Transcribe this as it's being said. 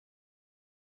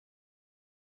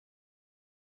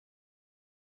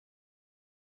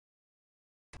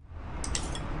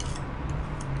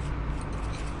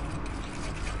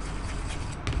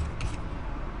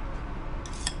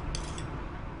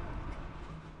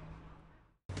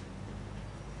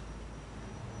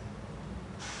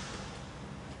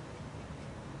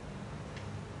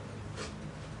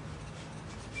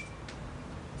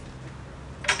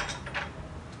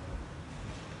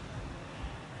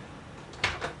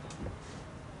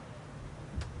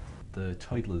The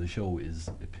title of the show is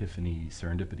Epiphany,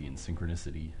 Serendipity and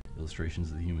Synchronicity,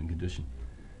 Illustrations of the Human Condition.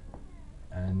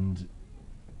 And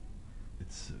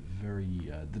it's very,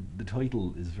 the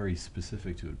title is very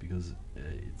specific to it because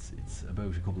it's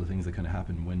about a couple of things that kind of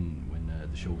happened when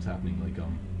the show was happening, like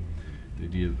the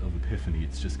idea of epiphany.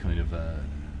 It's just kind of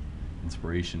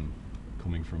inspiration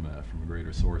coming from a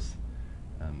greater source.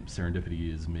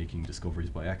 Serendipity is making discoveries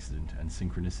by accident, and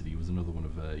synchronicity was another one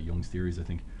of Jung's theories, I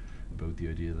think, about the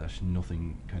idea that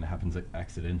nothing kind of happens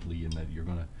accidentally and that you're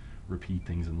going to repeat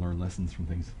things and learn lessons from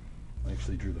things. I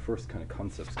actually drew the first kind of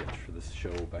concept sketch for this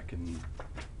show back in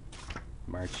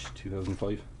March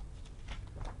 2005,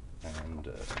 and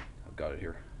I've got it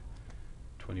here,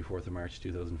 24th of March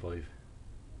 2005,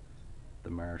 The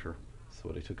Martyr. So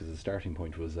what I took as a starting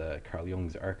point was Carl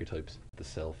Jung's archetypes: the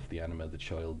self, the anima, the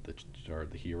child, or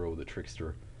the hero, the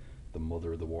trickster, the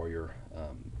mother, the warrior,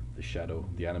 the shadow,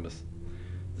 the animus,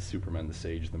 the Superman, the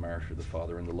sage, the martyr, the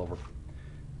father, and the lover.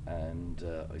 And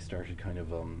I started kind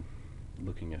of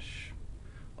looking at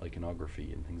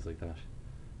iconography and things like that.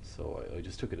 So I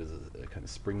just took it as a kind of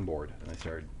springboard, and I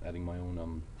started adding my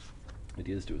own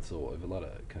ideas to it. So I have a lot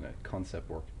of kind of concept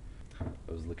work.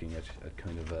 I was looking at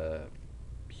kind of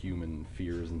human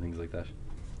fears and things like that.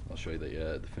 I'll show you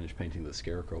the finished painting of the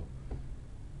scarecrow.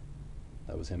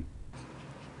 That was him.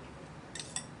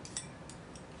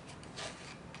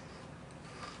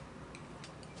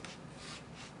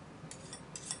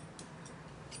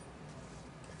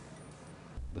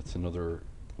 That's another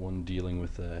one dealing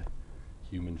with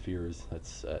human fears.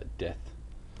 That's death,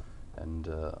 and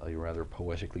I rather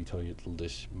poetically titled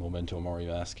it Memento Mori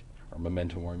Mask, or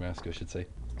Memento Mori Mask, I should say.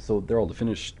 So they're all the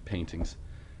finished paintings,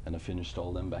 and I finished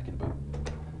all them back in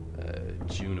about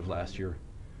June of last year,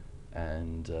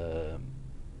 and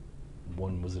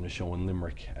one was in a show in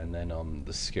Limerick, and then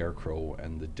the scarecrow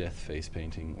and the death face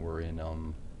painting were in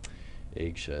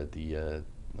Aigsha.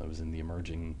 I was in the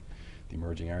emerging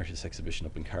artists exhibition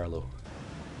up in Carlow.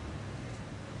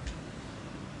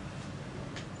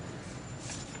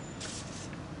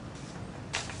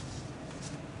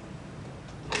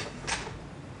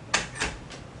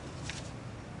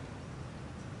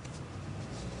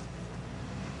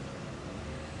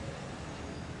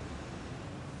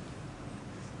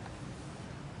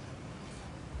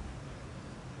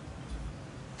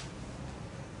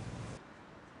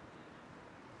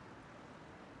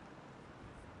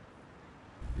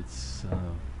 It's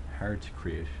hard to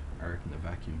create art in a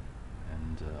vacuum,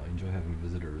 and I enjoy having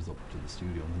visitors up to the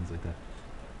studio and things like that,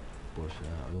 but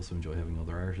I also enjoy having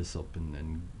other artists up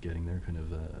and getting their kind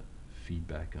of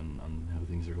feedback on how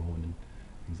things are going and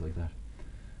things like that.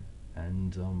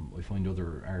 And I find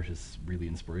other artists really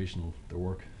inspirational, their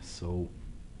work. So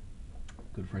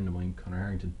a good friend of mine, Conor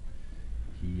Harrington,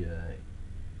 he's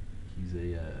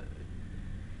an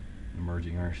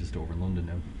emerging artist over in London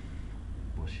now,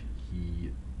 but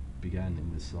he began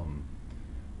in this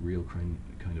real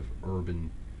kind of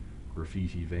urban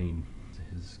graffiti vein.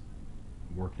 His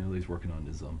work now that he's working on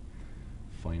is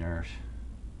fine art,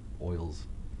 oils,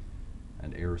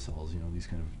 and aerosols. You know, these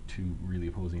kind of two really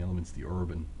opposing elements: the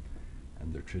urban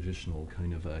and the traditional,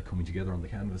 kind of coming together on the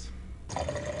canvas.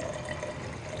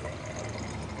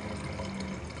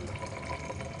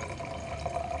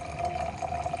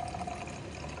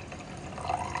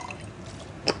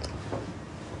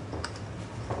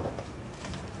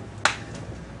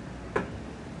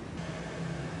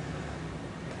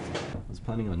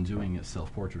 Planning on doing a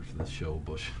self-portrait for this show,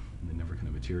 but they never kind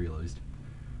of materialized.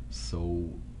 So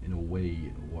in a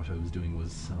way, what I was doing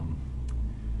was,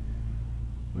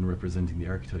 when representing the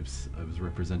archetypes, I was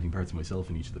representing parts of myself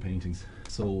in each of the paintings.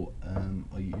 So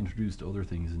I introduced other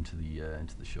things into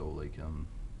the show, like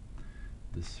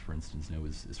this, for instance, now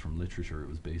is from literature. It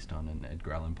was based on an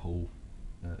Edgar Allan Poe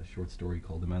short story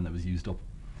called The Man That Was Used Up,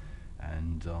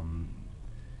 and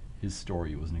his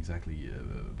story wasn't exactly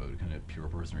about a kind of pure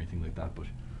person or anything like that, but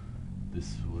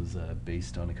this was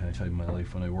based on a kind of time in my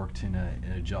life when I worked in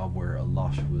a job where a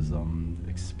lot was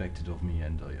expected of me,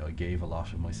 and I gave a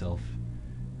lot of myself,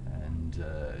 and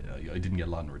I didn't get a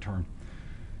lot in return.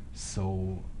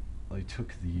 So I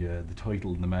took the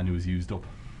title "The Man Who Was Used Up,"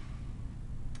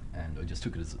 and I just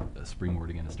took it as a springboard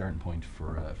again, a starting point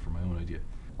for my own idea.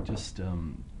 Just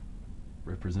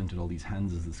represented all these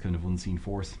hands as this kind of unseen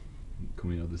force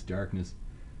coming out of this darkness,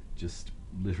 just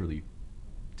literally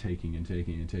taking and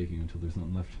taking and taking until there's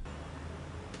nothing left.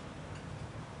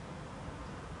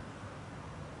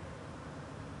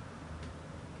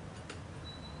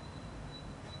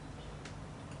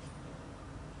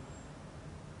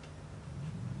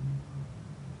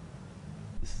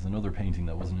 This is another painting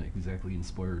that wasn't exactly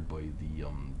inspired by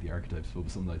the archetypes, but it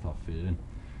was something that I thought fitted in.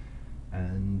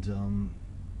 and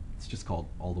it's just called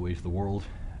All the Way to the World,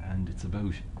 and it's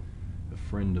about a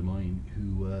friend of mine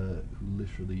who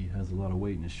literally has a lot of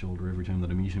weight in his shoulder. Every time that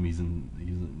I meet him, he's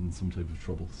in some type of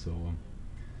trouble. So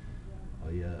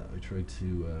I tried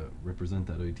to represent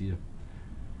that idea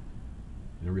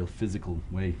in a real physical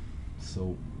way.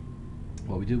 So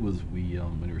what we did was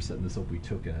when we were setting this up, we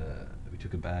took a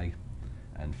bag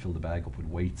and filled the bag up with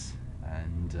weights,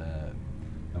 and I'm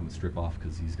gonna strip off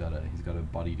because he's got a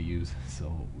body to use.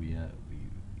 So we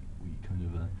kind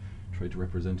of tried to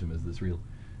represent him as this real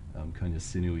kind of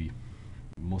sinewy,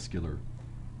 muscular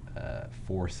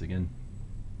force again.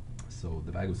 So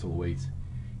the bag was full of weights.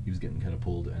 He was getting kind of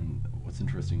pulled, and what's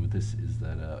interesting with this is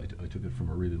that I took it from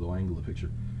a really low angle, the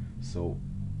picture. So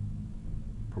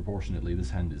proportionately, this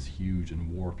hand is huge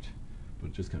and warped, but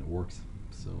it just kind of works.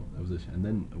 So that was it. And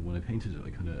then when I painted it, I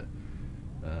kind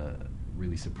of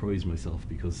really surprised myself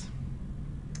because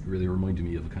it really reminded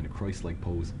me of a kind of Christ-like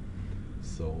pose.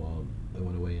 So I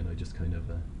went away and I just kind of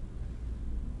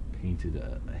painted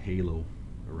a halo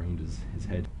around his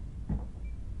head.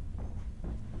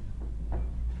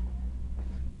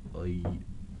 I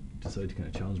decided to kind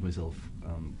of challenge myself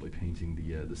by painting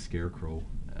the scarecrow,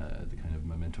 the kind of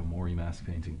Memento Mori mask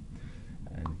painting,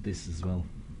 and this as well.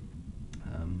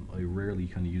 I rarely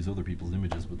kind of use other people's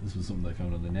images, but this was something I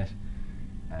found on the net,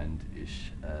 and it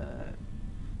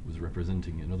was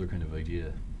representing another kind of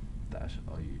idea that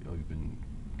I've been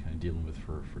kind of dealing with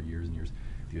for years and years.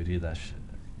 The idea that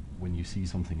when you see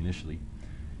something initially,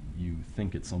 you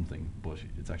think it's something, but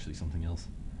it's actually something else.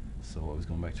 So I was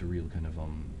going back to real kind of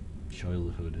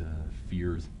childhood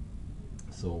fears.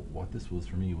 So what this was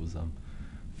for me was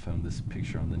found this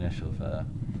picture on the net of a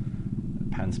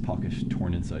pants pocket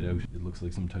torn inside out. It looks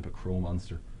like some type of crow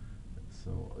monster.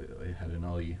 So I had an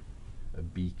eye, a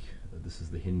beak, this is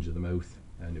the hinge of the mouth,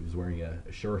 and it was wearing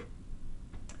a shirt.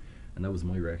 And that was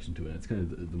my reaction to it. It's kind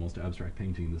of the most abstract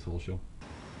painting in this whole show.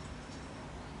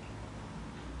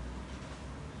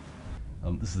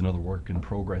 This is another work in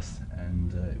progress,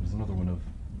 and it was another one of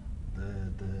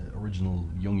the original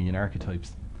Jungian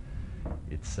archetypes.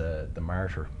 It's the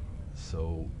martyr.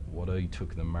 So what I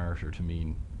took the martyr to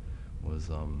mean was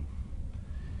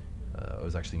I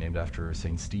was actually named after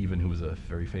Saint Stephen, who was a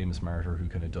very famous martyr who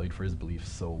kind of died for his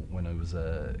beliefs. So when I was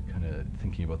kind of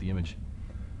thinking about the image,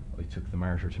 I took the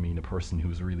martyr to mean a person who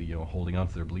was really, holding on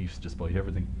to their beliefs despite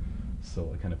everything.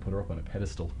 So I kind of put her up on a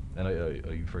pedestal, and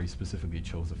I very specifically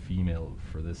chose a female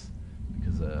for this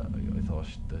because I thought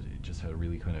that it just had a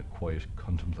really kind of quiet,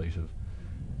 contemplative,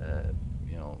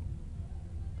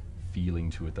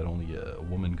 feeling to it that only a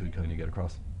woman could kind of get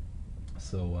across.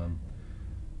 So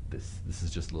this is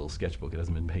just a little sketchbook. It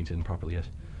hasn't been painted in properly yet,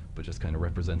 but just kind of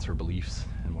represents her beliefs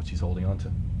and what she's holding on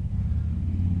to.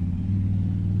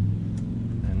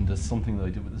 And something that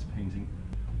I did with this painting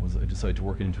was I decided to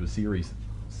work it into a series.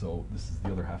 So this is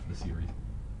the other half of the series,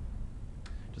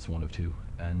 just one of two,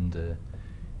 and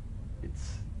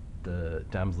it's the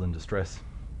damsel in distress.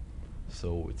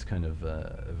 So it's kind of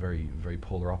a very, very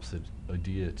polar opposite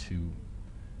idea to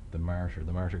the martyr.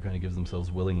 The martyr kind of gives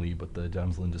themselves willingly, but the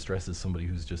damsel in distress is somebody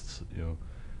who's just,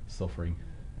 suffering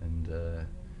and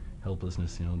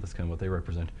helplessness. That's kind of what they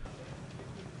represent.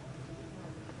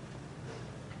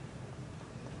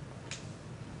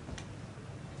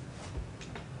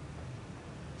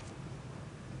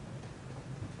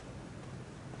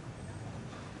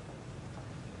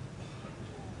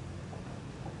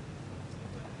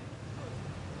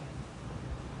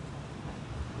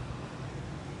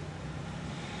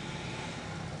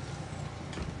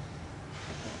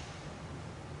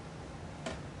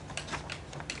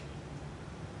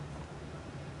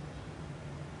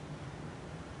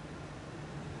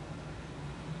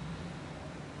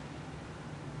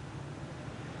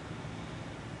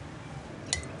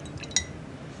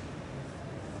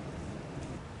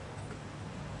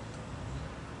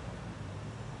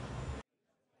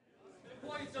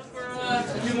 Just for a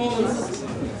few moments.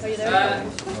 Are you there?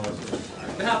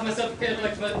 On behalf of myself and Kate, I'd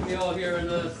like to welcome you all here in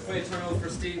the great turnout for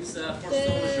Steve's first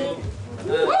solo show.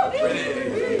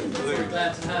 We're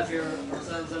glad to have you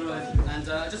ourselves anyway. And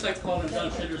I'd just like to call on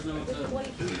John Schindler's now to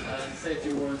say a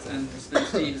few words, and then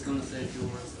Steve is going to say a few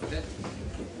words. Okay?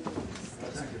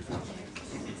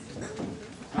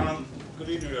 Good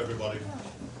evening, everybody,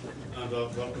 and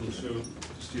welcome to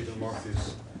Stephen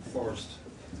Murphy's first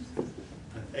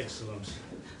and excellent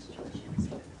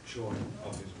showing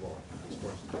of his work, his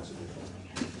first exhibition.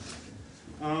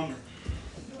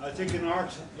 I think in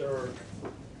art there are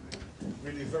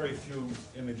really very few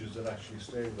images that actually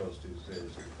stay with us these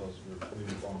days because we're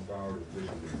really bombarded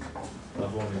visually,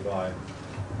 not only by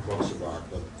works of art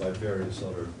but by various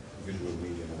other visual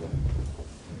media in a way.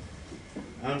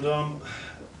 And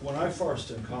when I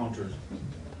first encountered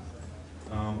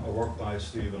a work by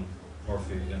Stephen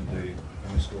Murphy in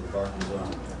the School of Art and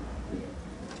Design,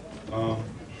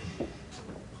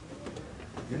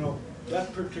 you know,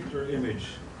 that particular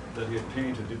image that he had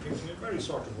painted depicting a very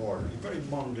sort of ordinary, very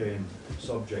mundane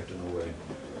subject in a way,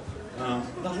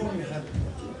 not only had a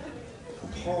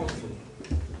powerful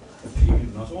appeal,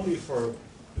 not only for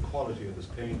the quality of his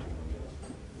painting,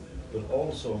 but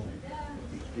also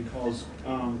because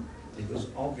it was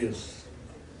obvious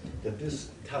that this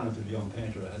talented young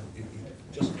painter had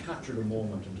just captured a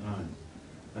moment in time,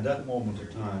 and that moment of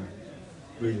time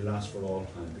really lasts for all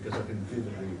time, because I can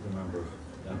vividly remember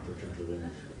that particular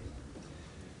image.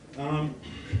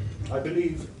 I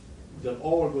believe that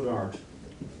all good art,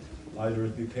 either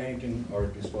it be painting or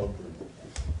it be sculpture,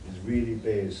 is really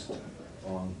based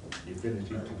on the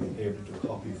ability to be able to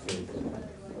copy figure,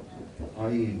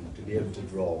 i.e. to be able to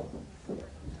draw.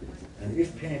 And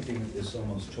if painting is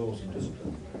someone's chosen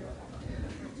discipline,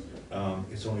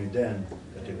 it's only then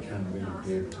that they can really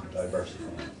be able to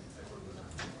diversify.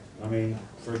 I mean,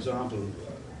 for example,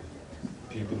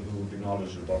 people who would be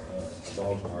knowledgeable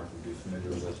about art would be familiar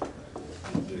with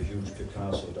the huge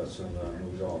Picasso that's in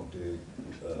New York,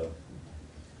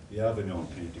 the Avignon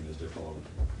painting, as they call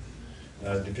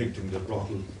it, depicting the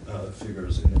brothel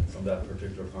figures from that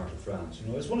particular part of France. You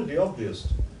know, it's one of the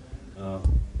ugliest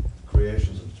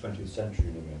creations of the 20th century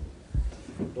in a way.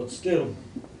 But still,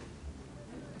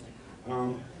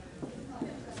 I'm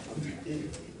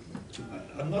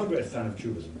not a great fan of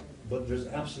Cubism, but there's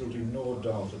absolutely no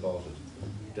doubt about it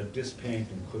that this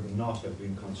painting could not have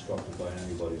been constructed by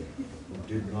anybody who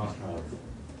did not have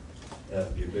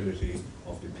the ability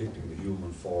of depicting the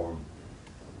human form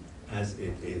as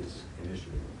it is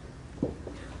initially.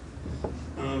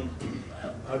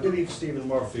 I believe Stephen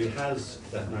Murphy has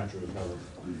that natural talent,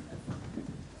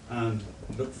 and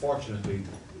look, fortunately,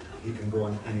 he can go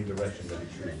in any direction that he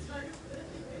chooses.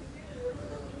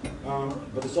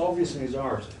 But it's obvious in his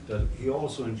art that he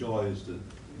also enjoys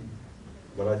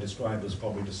what I describe as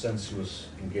probably the sensuous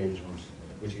engagement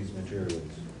with his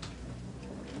materials.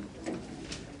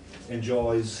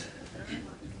 Enjoys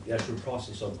the actual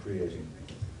process of creating.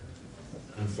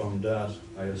 And from that,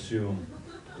 I assume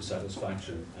the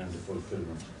satisfaction and the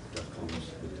fulfillment that comes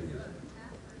with these.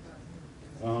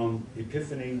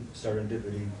 Epiphany,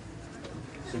 serendipity,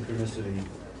 synchronicity,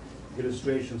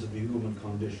 illustrations of the human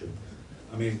condition.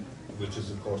 I mean, which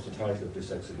is of course the title of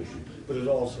this exhibition, but it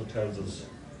also tells us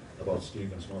about Stephen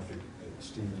Murphy's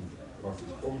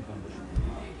own condition.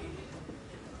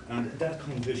 And that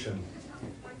condition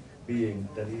being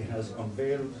that he has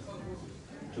unveiled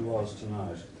to us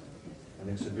tonight an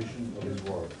exhibition of his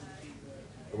work,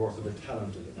 the work of a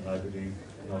talented and I believe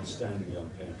an outstanding young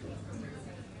painter.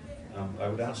 I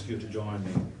would ask you to join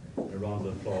me in a round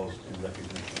of applause in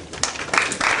recognition of this.